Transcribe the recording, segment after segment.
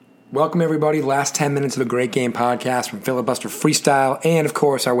Welcome, everybody. Last 10 minutes of a great game podcast from Filibuster Freestyle and, of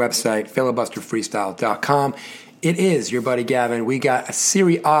course, our website, filibusterfreestyle.com. It is your buddy Gavin. We got a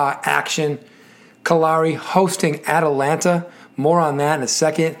Serie A action. Cagliari hosting Atalanta. More on that in a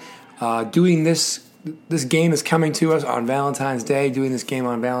second. Doing this game is coming to us on Valentine's Day. Doing this game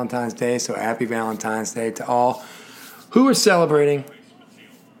on Valentine's Day, so happy Valentine's Day to all who are celebrating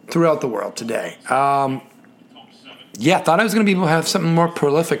throughout the world today. Thought I was going to be able to have something more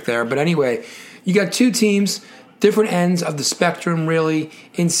prolific there. But anyway, you got two teams, different ends of the spectrum, really,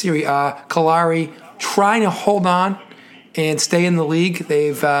 in Serie A. Cagliari trying to hold on and stay in the league.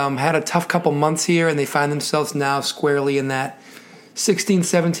 They've had a tough couple months here, and they find themselves now squarely in that 16th,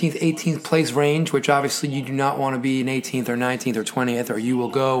 17th, 18th place range, which obviously you do not want to be in 18th or 19th or 20th, or you will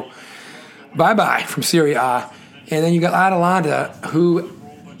go bye-bye from Serie A. And then you got Atalanta, who,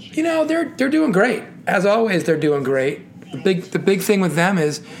 they're doing great. As always, they're doing great. The big thing with them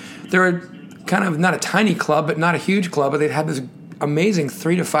is they're kind of not a tiny club, but not a huge club, but they've had this amazing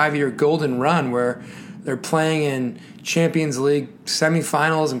 3 to 5 year golden run where they're playing in Champions League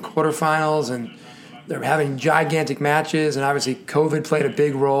semifinals and quarterfinals, and they're having gigantic matches, and obviously COVID played a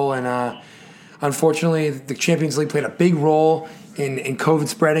big role, and unfortunately the Champions League played a big role in COVID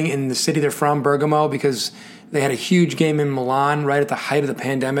spreading in the city they're from, Bergamo, because they had a huge game in Milan right at the height of the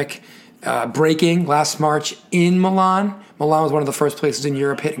pandemic breaking last March in Milan. Milan was one of the first places in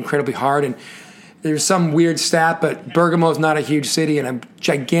Europe hit incredibly hard, and there's some weird stat, but Bergamo is not a huge city, and a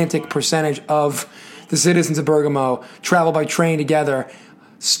gigantic percentage of the citizens of Bergamo travel by train together,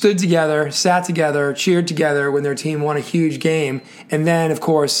 stood together, sat together, cheered together when their team won a huge game, and then, of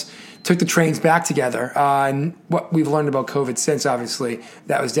course, took the trains back together. And what we've learned about COVID since, obviously,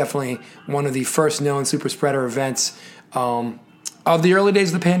 that was definitely one of the first known super spreader events of the early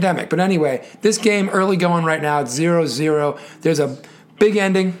days of the pandemic. But anyway, this game early going right now, it's 0-0. There's a big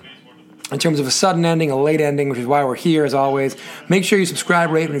ending in terms of a sudden ending, a late ending, which is why we're here as always. Make sure you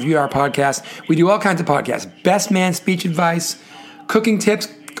subscribe, rate, and review our podcast. We do all kinds of podcasts. Best man speech advice, cooking tips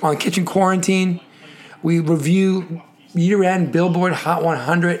on kitchen quarantine. We review year-end Billboard Hot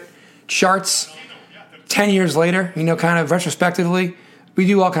 100 charts 10 years later, kind of retrospectively. We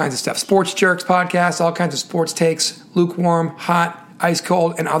do all kinds of stuff. Sports Jerks podcast, all kinds of sports takes, lukewarm, hot, ice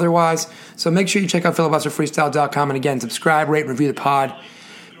cold, and otherwise. So make sure you check out filibusterfreestyle.com. And again, subscribe, rate, and review the pod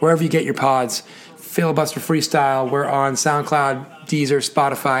wherever you get your pods. Filibuster Freestyle. We're on SoundCloud, Deezer,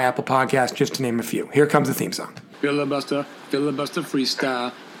 Spotify, Apple Podcasts, just to name a few. Here comes the theme song. Filibuster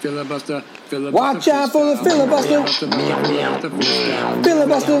Freestyle. Filibuster. Watch out for the filibuster.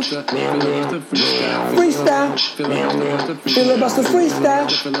 Filibuster. Freestyle. Filibuster freestyle.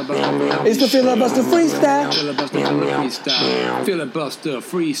 It's the filibuster freestyle. Filibuster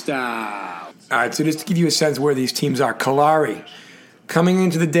freestyle. All right, so just to give you a sense where these teams are, Cagliari coming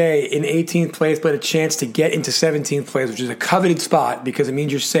into the day in 18th place, but a chance to get into 17th place, which is a coveted spot because it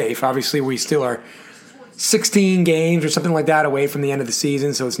means you're safe. Obviously, we still are 16 games or something like that away from the end of the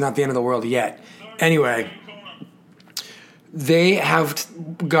season, so it's not the end of the world yet. Anyway, they have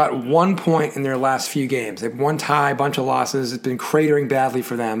got 1 point in their last few games. They've one tie, a bunch of losses. It's been cratering badly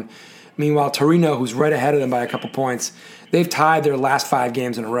for them. Meanwhile, Torino, who's right ahead of them by a couple points, they've tied their last 5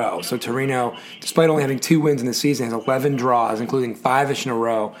 games in a row. So Torino, despite only having 2 wins in the season, has 11 draws, including 5-ish in a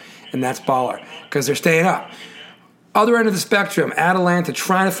row, and that's baller because they're staying up. Other end of the spectrum, Atalanta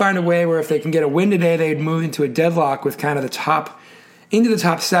trying to find a way where if they can get a win today, they'd move into a deadlock with kind of into the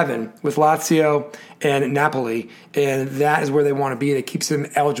top 7 with Lazio and Napoli, and that is where they want to be. That keeps them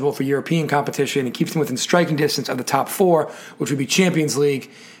eligible for European competition and keeps them within striking distance of the top 4, which would be Champions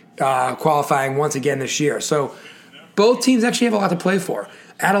League qualifying once again this year. So both teams actually have a lot to play for.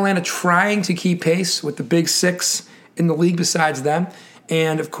 Atalanta trying to keep pace with the big 6 in the league besides them,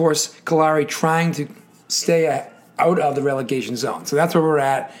 and of course Cagliari trying to stay out of the relegation zone. So that's where we're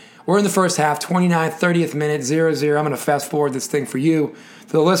at. We're in the first half, 29th, 30th minute, 0-0. I'm going to fast forward this thing for you,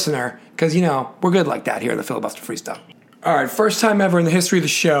 for the listener, because, we're good like that here in the Filibuster Freestyle. All right, first time ever in the history of the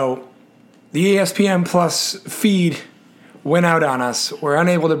show, the ESPN Plus feed went out on us. We're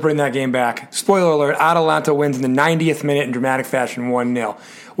unable to bring that game back. Spoiler alert, Atalanta wins in the 90th minute in dramatic fashion, 1-0.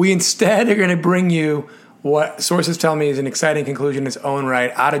 We instead are going to bring you what sources tell me is an exciting conclusion in its own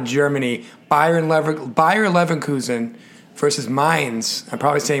right out of Germany. Bayer Leverkusen versus Mainz. I'm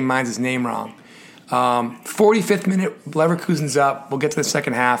probably saying Mainz's name wrong. 45th minute, Leverkusen's up. We'll get to the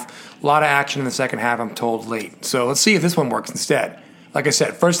second half. A lot of action in the second half, I'm told, late. So let's see if this one works instead. Like I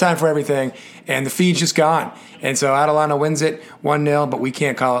said, first time for everything, and the feed's just gone. And so Atalanta wins it 1-0, but we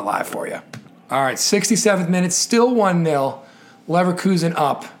can't call it live for you. All right, 67th minute, still 1-0. Leverkusen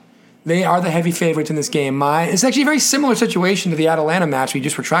up. They are the heavy favorites in this game. It's actually a very similar situation to the Atalanta match we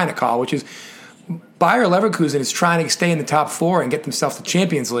just were trying to call, which is Bayer Leverkusen is trying to stay in the top 4 and get themselves to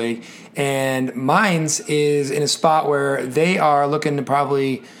Champions League, and Mainz is in a spot where they are looking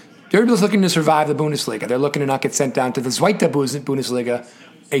to they're just looking to survive the Bundesliga. They're looking to not get sent down to the Zweite Bundesliga,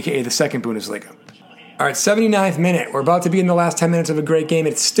 a.k.a. the second Bundesliga. All right, 79th minute. We're about to be in the last 10 minutes of a great game.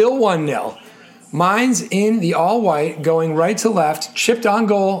 It's still 1-0. Mainz in the all-white, going right to left, chipped on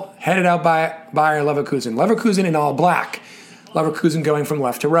goal, headed out by Bayer Leverkusen. Leverkusen in all black. Leverkusen going from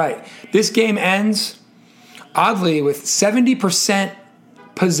left to right. This game ends, oddly, with 70%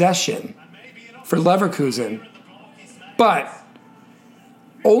 possession for Leverkusen, but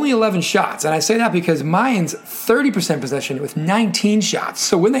only 11 shots. And I say that because Mainz, 30% possession with 19 shots.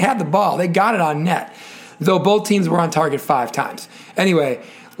 So when they had the ball, they got it on net, though both teams were on target 5 times. Anyway,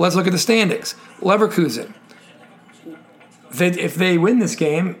 let's look at the standings. Leverkusen, if they win this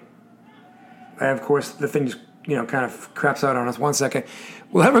game, and of course the thing just kind of craps out on us 1 second.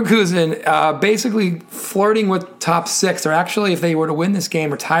 Leverkusen basically flirting with top 6. They're actually, if they were to win this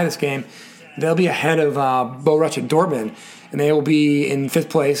game or tie this game, they'll be ahead of Borussia Dortmund, and they will be in 5th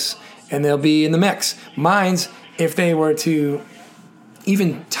place, and they'll be in the mix. Mainz, if they were to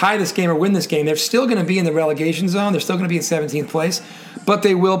even tie this game or win this game, they're still going to be in the relegation zone. They're still going to be in 17th place, but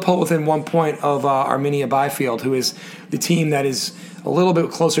they will pull within 1 point of Arminia Bielefeld, who is the team that is a little bit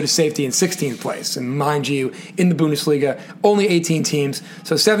closer to safety in 16th place. And mind you, in the Bundesliga, only 18 teams.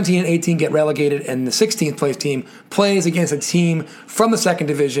 So 17 and 18 get relegated, and the 16th place team plays against a team from the second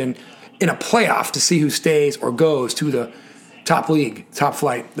division in a playoff to see who stays or goes to the top league, top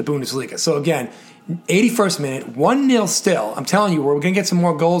flight, the Bundesliga. So again, 81st minute, 1-0 still. I'm telling you, we're going to get some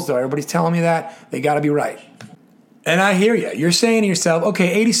more goals, though. Everybody's telling me that. They got to be right. And I hear you. You're saying to yourself,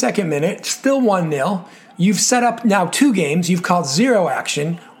 okay, 82nd minute, still 1-0. You've set up now 2 games. You've called 0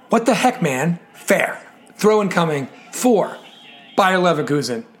 action. What the heck, man? Fair. Throw incoming for Bayer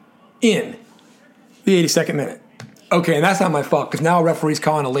Leverkusen in the 82nd minute. Okay, and that's not my fault because now a referee's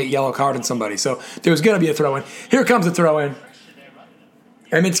calling a late yellow card on somebody. So there was going to be a throw-in. Here comes the throw-in.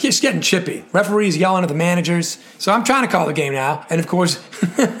 I mean, it's just getting chippy. Referees yelling at the managers. So I'm trying to call the game now. And, of course,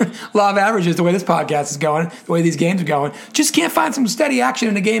 law of averages, the way this podcast is going, the way these games are going, just can't find some steady action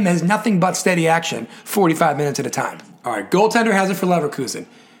in a game that has nothing but steady action 45 minutes at a time. All right, goaltender has it for Leverkusen.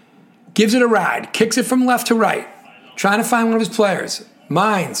 Gives it a ride. Kicks it from left to right. Trying to find one of his players.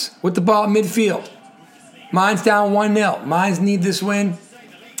 Mainz with the ball at midfield. Mainz down 1-0. Mainz need this win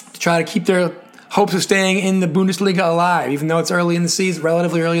to try to keep their hopes of staying in the Bundesliga alive, even though it's early in the season,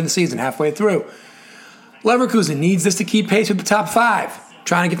 relatively early in the season, halfway through. Leverkusen needs this to keep pace with the top 5,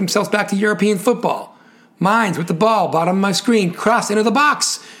 trying to get themselves back to European football. Mainz with the ball, bottom of my screen, crossed into the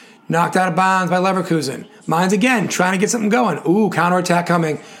box. Knocked out of bounds by Leverkusen. Mainz again, trying to get something going. Ooh, counterattack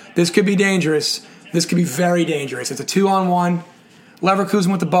coming. This could be dangerous. This could be very dangerous. It's a 2-on-1. Leverkusen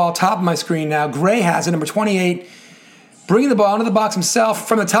with the ball, top of my screen now. Gray has it, number 28. Bringing the ball into the box himself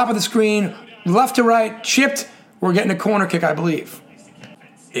from the top of the screen. Left to right, chipped. We're getting a corner kick, I believe.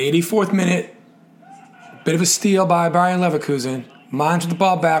 84th minute. Bit of a steal by Bayer Leverkusen. Mainz with the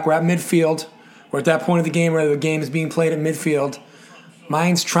ball back. We're at midfield. We're at that point of the game where the game is being played at midfield.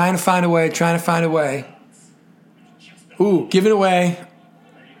 Mainz trying to find a way. Ooh, giving away.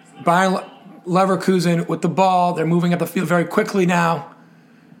 Bayer Leverkusen with the ball. They're moving up the field very quickly now.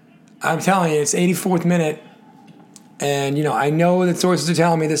 I'm telling you, it's 84th minute. And, I know that sources are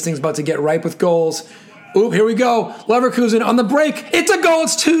telling me this thing's about to get ripe with goals. Ooh, here we go. Leverkusen on the break. It's a goal.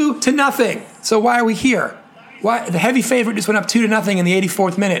 It's 2-0. So why are we here? Why the heavy favorite just went up 2-0 in the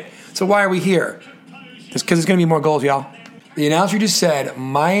 84th minute. So why are we here? Just because there's going to be more goals, y'all. The announcer just said,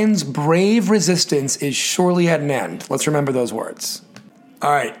 Mainz's brave resistance is surely at an end. Let's remember those words.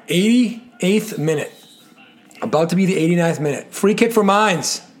 All right, 88th minute. About to be the 89th minute. Free kick for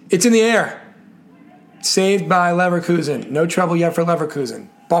Mainz. It's in the air. Saved by Leverkusen. No trouble yet for Leverkusen.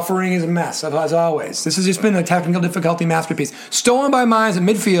 Buffering is a mess, as always. This has just been a technical difficulty masterpiece. Stolen by Mainz at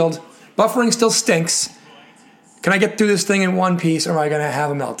midfield. Buffering still stinks. Can I get through this thing in one piece, or am I going to have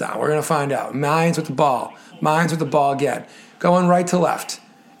a meltdown? We're going to find out. Mainz with the ball. Mainz with the ball again. Going right to left.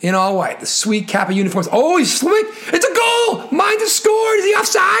 In all white. The sweet Kappa uniforms. Oh, he's slick. It's a goal. Mainz has scored. Is he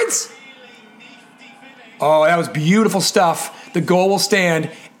offsides? Oh, that was beautiful stuff. The goal will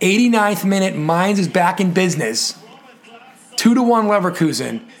stand. 89th minute, Mainz is back in business. 2-1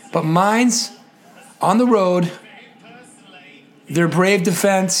 Leverkusen. But Mainz, on the road, their brave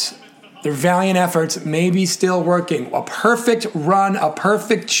defense, their valiant efforts may be still working. A perfect run, a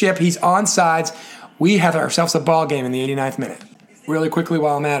perfect chip. He's onside. We have ourselves a ball game in the 89th minute. Really quickly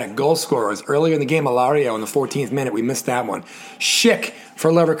while I'm at it, goal scorers. Earlier in the game, Alario in the 14th minute. We missed that one. Schick for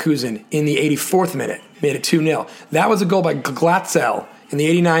Leverkusen in the 84th minute, made it 2-0. That was a goal by Glatzel in the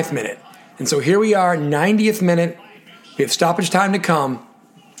 89th minute. And so here we are, 90th minute. We have stoppage time to come.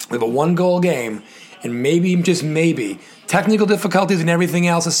 We have a 1-goal game. And maybe, just maybe, technical difficulties and everything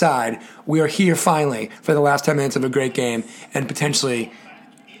else aside, we are here finally for the last 10 minutes of a great game and potentially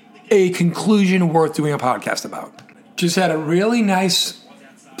a conclusion worth doing a podcast about. Just had a really nice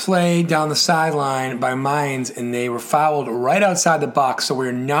play down the sideline by Mainz, and they were fouled right outside the box, so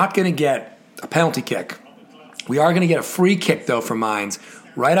we're not going to get a penalty kick. We are going to get a free kick, though, from Mainz,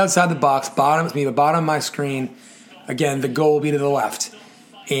 right outside the box, bottom of my screen. Again, the goal will be to the left.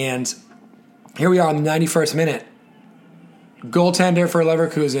 And here we are in the 91st minute. Goaltender for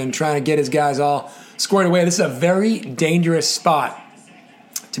Leverkusen trying to get his guys all squared away. This is a very dangerous spot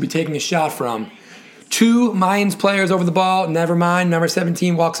to be taking a shot from. 2 Mainz players over the ball. Never mind. Number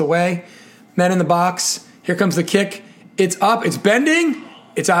 17 walks away. Men in the box. Here comes the kick. It's up. It's bending.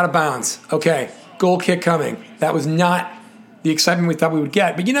 It's out of bounds. Okay. Goal kick coming. That was not the excitement we thought we would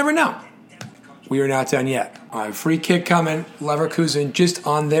get, but you never know. We are not done yet. All right, free kick coming. Leverkusen just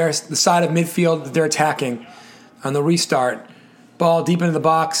on the side of midfield that they're attacking on the restart. Ball deep into the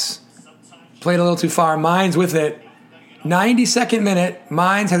box. Played a little too far. Mainz with it. 92nd minute.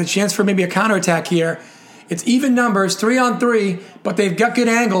 Mainz has a chance for maybe a counterattack here. It's even numbers, 3-on-3, but they've got good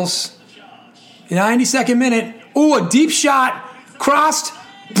angles. 92nd minute. Ooh, a deep shot. Crossed.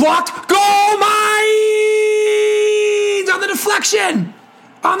 Blocked. Goal, Mainz! On the deflection.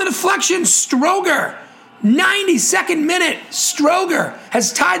 Stroger. 92nd minute. Stroger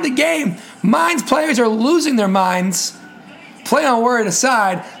has tied the game. Mainz players are losing their minds. Play on word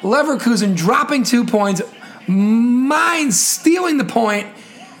aside. Leverkusen dropping 2 points. Mainz stealing the point.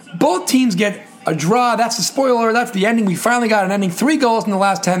 Both teams get a draw. That's the spoiler. That's the ending. We finally got an ending. 3 goals in the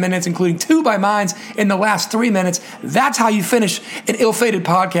last 10 minutes, including 2 by Mainz in the last 3 minutes. That's how you finish an ill-fated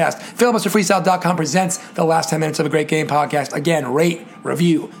podcast. Filibusterfreestyle.com presents the last 10 minutes of a great game podcast. Again, rate,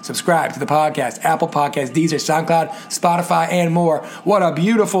 review, subscribe to the podcast. Apple Podcasts, Deezer, SoundCloud, Spotify, and more. What a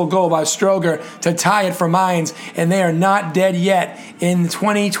beautiful goal by Stroger to tie it for Mainz. And they are not dead yet in the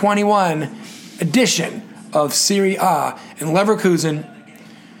 2021 edition of Serie A. And Leverkusen,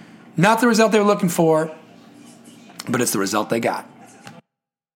 not the result they were looking for, but it's the result they got.